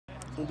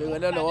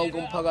ngibingelela wonke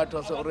umphakathi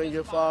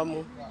wase-Orange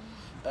Farm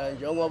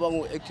njengoba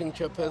ngu-acting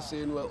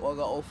chairperson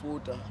waka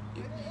UFUTA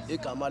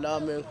igama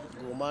lami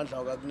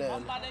ngumandla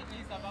kakunene.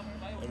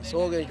 And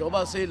so ke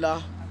njengoba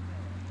sila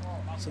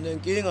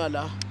sinenkinga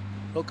la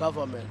no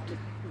government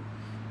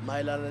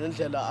mayelana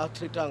nendlela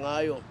atreata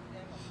ngayo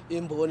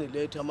imboni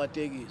lethu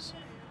amatekisi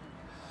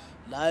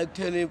la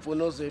ekutheni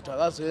imfuno zethu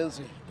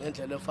akazenzi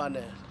ngendlela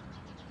efanele.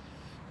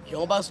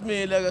 Njengoba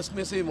simile ke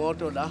simise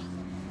imoto la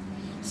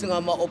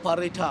singama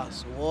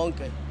operators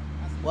wonke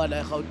wala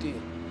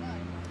eGauteng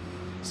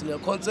sine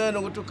concern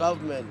ukuthi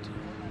ugovernment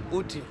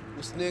uthi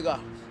usinika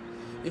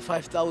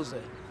i-5,000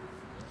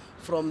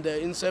 from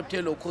the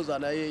inception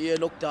lokhuzana ye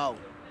lockdown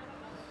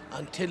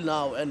until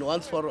now, and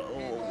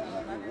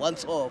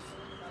once off.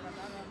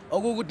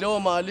 Okukuthi leyo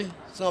mali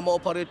singama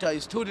operator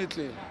is too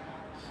little,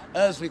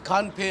 as we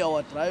can't pay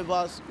our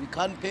drivers, we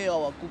can't pay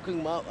our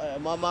cooking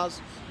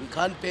mamas, we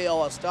can't pay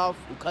our staff,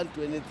 we can't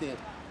do anything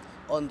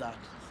on that.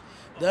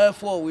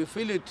 Therefore, we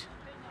feel it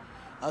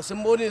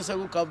asimbonise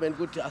ku-government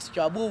ukuthi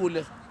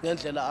asijabule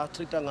ngendlela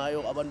atreata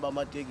ngayo abantu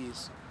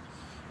bamatekisi.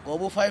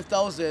 Ngoba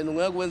u-5,000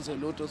 ungeke wenze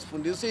lutho,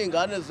 sifundisa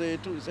iy'ngane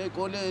zethu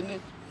iseyikoleni,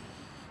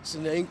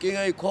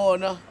 sinenkinga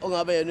eyikhona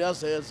ongabe yena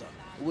uyazeza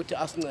ukuthi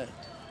asincede.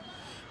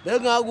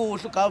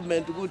 Bekungakuhle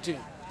ugovernment ukuthi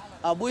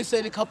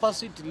abuyisele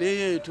i-capacity le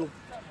yethu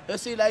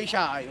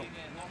esiyilayishayo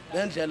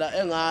ngendlela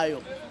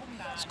engayo,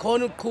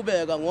 sikhona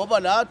ukuqhubeka ngoba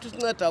lapho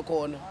sinceda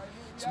khona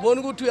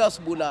sibona ukuthi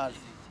uyasibulala,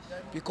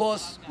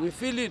 because we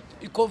feel it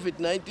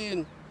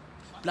i-COVID-19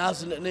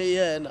 plus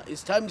yena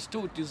is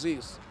 ×2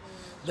 disease.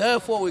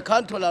 Therefore we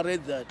can't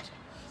tolerate that.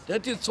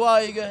 That is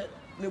why ke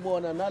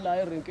nibona nala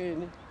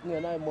erenkeni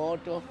ngena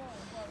imoto,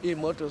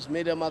 imoto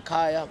zimele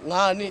emakhaya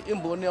ngani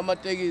imboni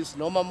yamatekisi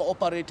noma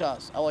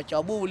ama-operators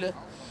awajabule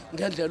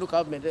ngendlela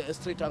ugovernment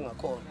estreata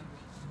ngakhona.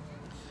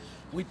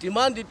 We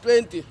demanded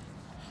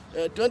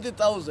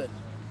 20,000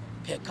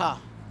 per car,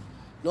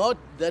 not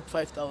that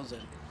 5,000.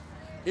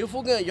 If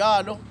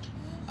ungenjalo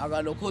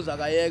akalokhuza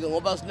akayeke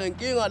ngoba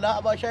sinenkinga la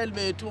abashayeli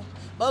bethu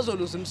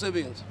bazoluza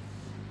umsebenzi.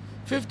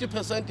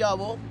 50%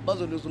 yabo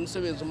bazoluza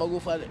umsebenzi uma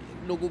kufa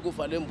lokhu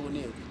kufa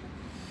lembonini.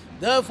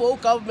 Therefore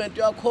ugovernment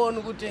uyakhona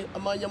ukuthi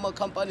amanye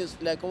ama-companies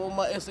like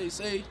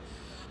ama-SASA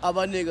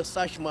abanike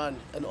such money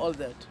and all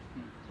that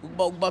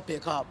ukuba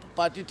back up,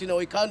 but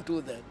we can't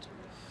do that.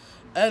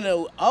 And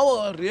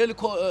our real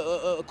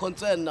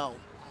concern now,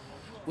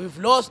 we've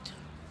lost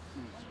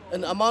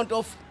an amount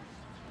of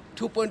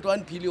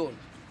 2.1 billion.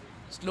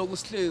 Siloku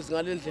sihlezi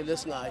ngale ndlela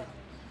esingayo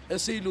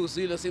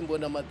esiyiluzile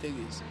simbona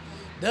amatekisi.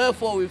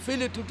 Therefore we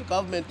feel it to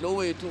government lo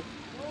wethu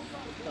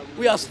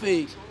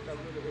uyasifail.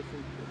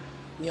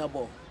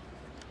 Ngiyabonga.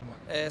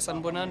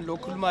 Sanibonani, lo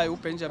khulumayo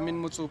uBenjamin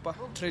Mutsupa,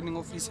 training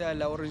officer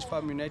la Orange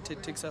Farm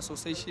United Taxi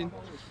Association.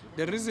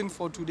 The reason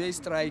for today's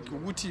strike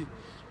ukuthi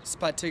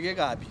siphatheke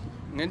kabi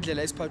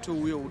ngendlela esiphathwe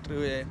uyo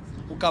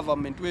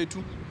ugovernment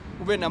wethu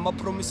ube nama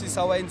promises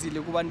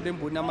awayenzile kubantu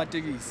bemboni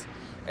amatekisi.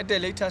 At the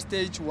later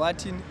stage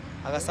wathi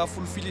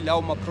akasafulfill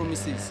lawo ma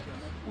promises.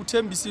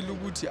 Uthembisile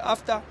ukuthi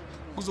after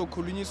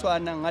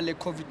kuzokhulunyiswana ngale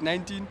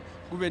COVID-19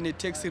 kube ne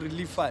tax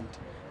relief fund.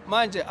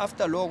 Manje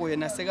after lokho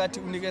yena sekathi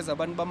unikeza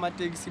abantu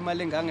bamatekisi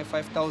imali engange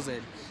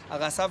 5,000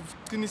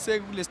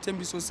 akasaqiniseki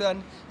kulesithembiso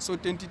sani so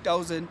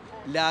 20,000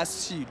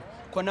 last shilo.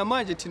 Khona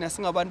manje thina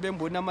singabantu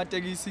bemboni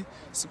amatekisi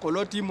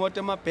sikolota imoto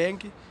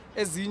emabhenki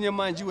ezinye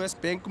manje iWest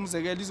Bank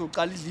umzekelo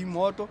izoqala idla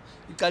imoto,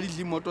 iqala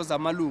idla imoto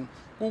zamalungu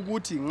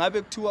ukuthi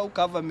ngabe kuthiwa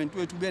ugovernment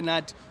wethu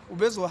benathi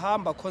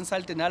ubezohamba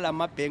consult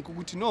nalama bank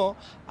ukuthi no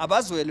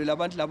abazoyelwe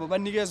labantu laba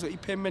banikezwe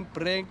i-payment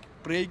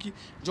break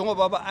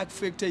njengoba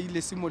ba-affecte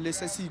yile simo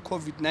lesi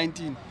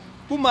esiyi-COVID-19.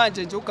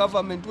 Kumanje nje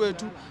ugovernment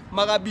wethu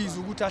makabiza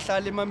ukuthi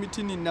ahlale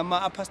emamithinini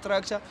nama-upper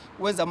structure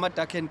wenza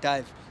ama-duck and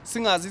dive,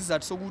 singazi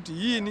isizathu sokuthi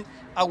yini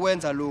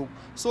akwenza lokho.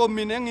 So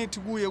mina engithi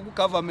kuye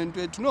kugovernment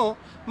wethu no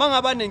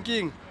mangaba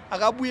nenkinga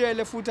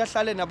akabuyele futhi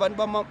ahlale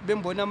nabantu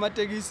bembona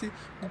amatekisi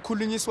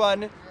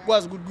kukhulunyiswane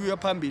kwazi ukuthi kuye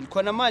phambili.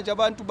 Khona manje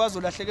abantu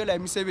bazolahlekelwa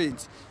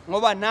imisebenzi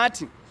ngoba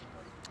nathi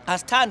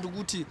asithanda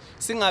ukuthi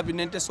singabi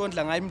nento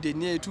esondla ngayo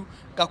imndeni yethu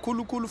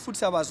kakhulukhulu futhi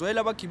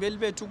sabazwela abagibeli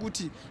bethu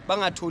ukuthi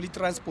bangatholi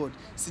transport.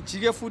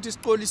 Sijike futhi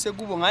siqolise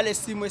kubo ngale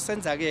simo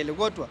esenzakele,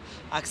 kodwa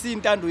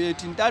akusiyintando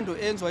yethu. Intando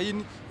enzwa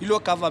yini ilo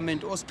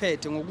government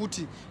osiphethe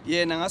ngokuthi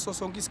yena ngaso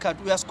sonke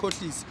isikhathi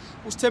uyasikhohlisa.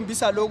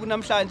 Usithembisa lokhu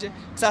namhlanje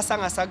kusasa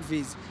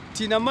ngasakuvezi.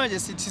 Thina manje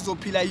sithi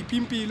sizophila yiphi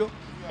impilo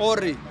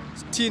ore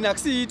thina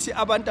kusiyithi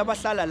abantu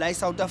abahlala la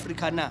eSouth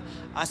Africa na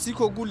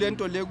asikho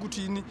kulento le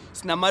ukuthi yini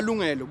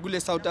sinamalungelo kule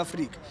South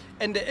Africa.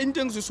 And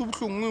into engizwisa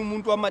ubuhlungu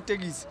umuntu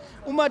wamatekisi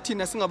uma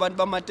thina singabantu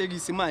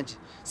bamatekisi manje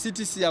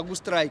sithi siya ku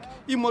strike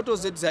imoto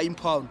zethu za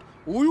impound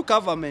uyu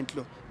government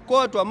lo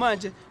kodwa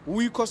manje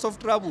uyi-cause of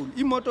trouble.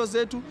 Imoto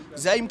zethu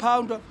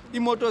ziya-impoundwa,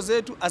 imoto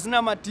zethu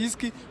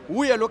azinamadiski,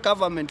 uye lo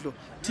government lo.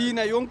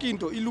 Thina yonke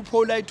into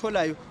iluphola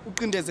ayitholayo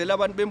uqindezela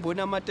abantu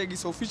bembona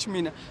amatekisi, of which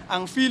mina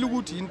angifili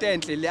ukuthi into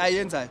enhle le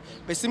ayenzayo.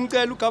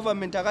 Besimcela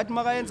ugovernment akathi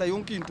makayenza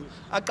yonke into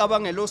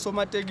aqabangele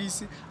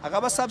osomatekisi,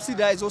 akaba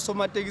subsidize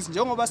osomatekisi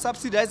njengoba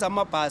subsidize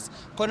amabhasi.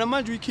 Khona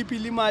manje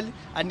uyikhiphile imali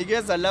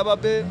anikeza laba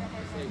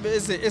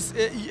beze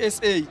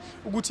ESA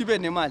ukuthi ibe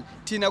nemali.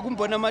 Thina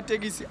kumbona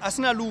amatekisi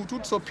asinalutho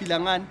ukuthi sophila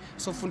ngani,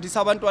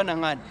 sofundisa abantwana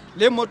ngani.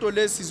 Le moto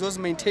lezi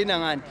sizozimaintaina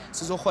ngani,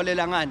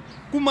 sizoholela ngani.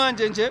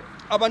 Kumanje nje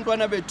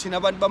abantwana bethu thina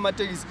abantu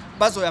bamatekisi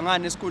bazoya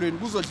ngani esikoleni,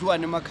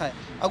 kuzodliwana emakhaya.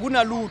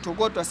 Akunalutho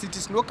kodwa sithi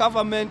sino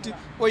government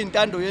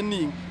oyintando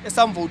yeningi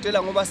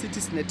esamvotela ngoba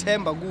sithi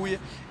sinethemba kuye.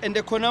 And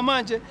khona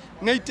manje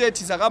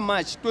nge-30 zaka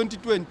March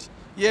 2020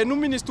 yena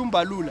uMinister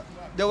uMbalula,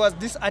 there was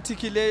this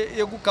article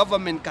yeku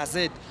government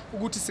gazette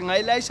ukuthi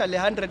singayilayisha le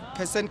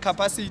 100%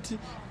 capacity.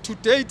 To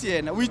date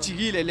yena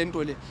uyijikile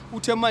lento le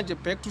uthe manje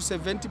back to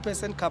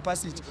 70%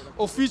 capacity,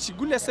 of which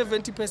kule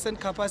 70%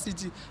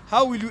 capacity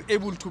how will you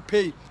able to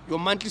pay your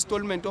monthly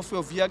installment of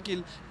your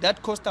vehicle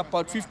that cost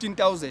about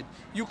 15,000?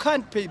 You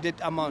can't pay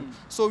that amount.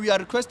 So we are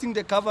requesting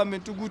the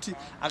government ukuthi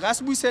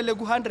akasibuyisele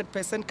ku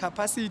 100%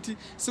 capacity,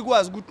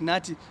 sikwazi ukuthi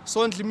nathi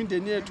sondle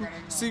imindeni yethu,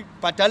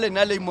 sibhadale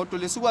nale imoto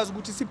le, sikwazi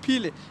ukuthi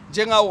siphile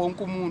njengawo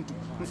wonke umuntu.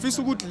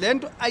 Ngifisa ukuthi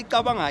lento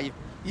ayicabangayo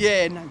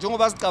yena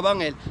njengoba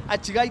sicabangela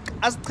ajika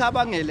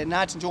asicabangele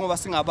nathi njengoba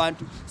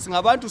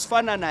singabantu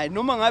sifana naye,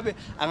 noma ngabe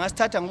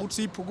angasithatha ngokuthi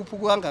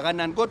siyiphukuphuku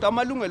kangakanani, kodwa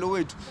amalungelo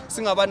wethu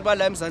singabantu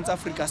bala eMzansi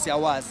Afrika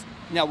siyawazi.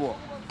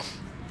 Ngiyabonga.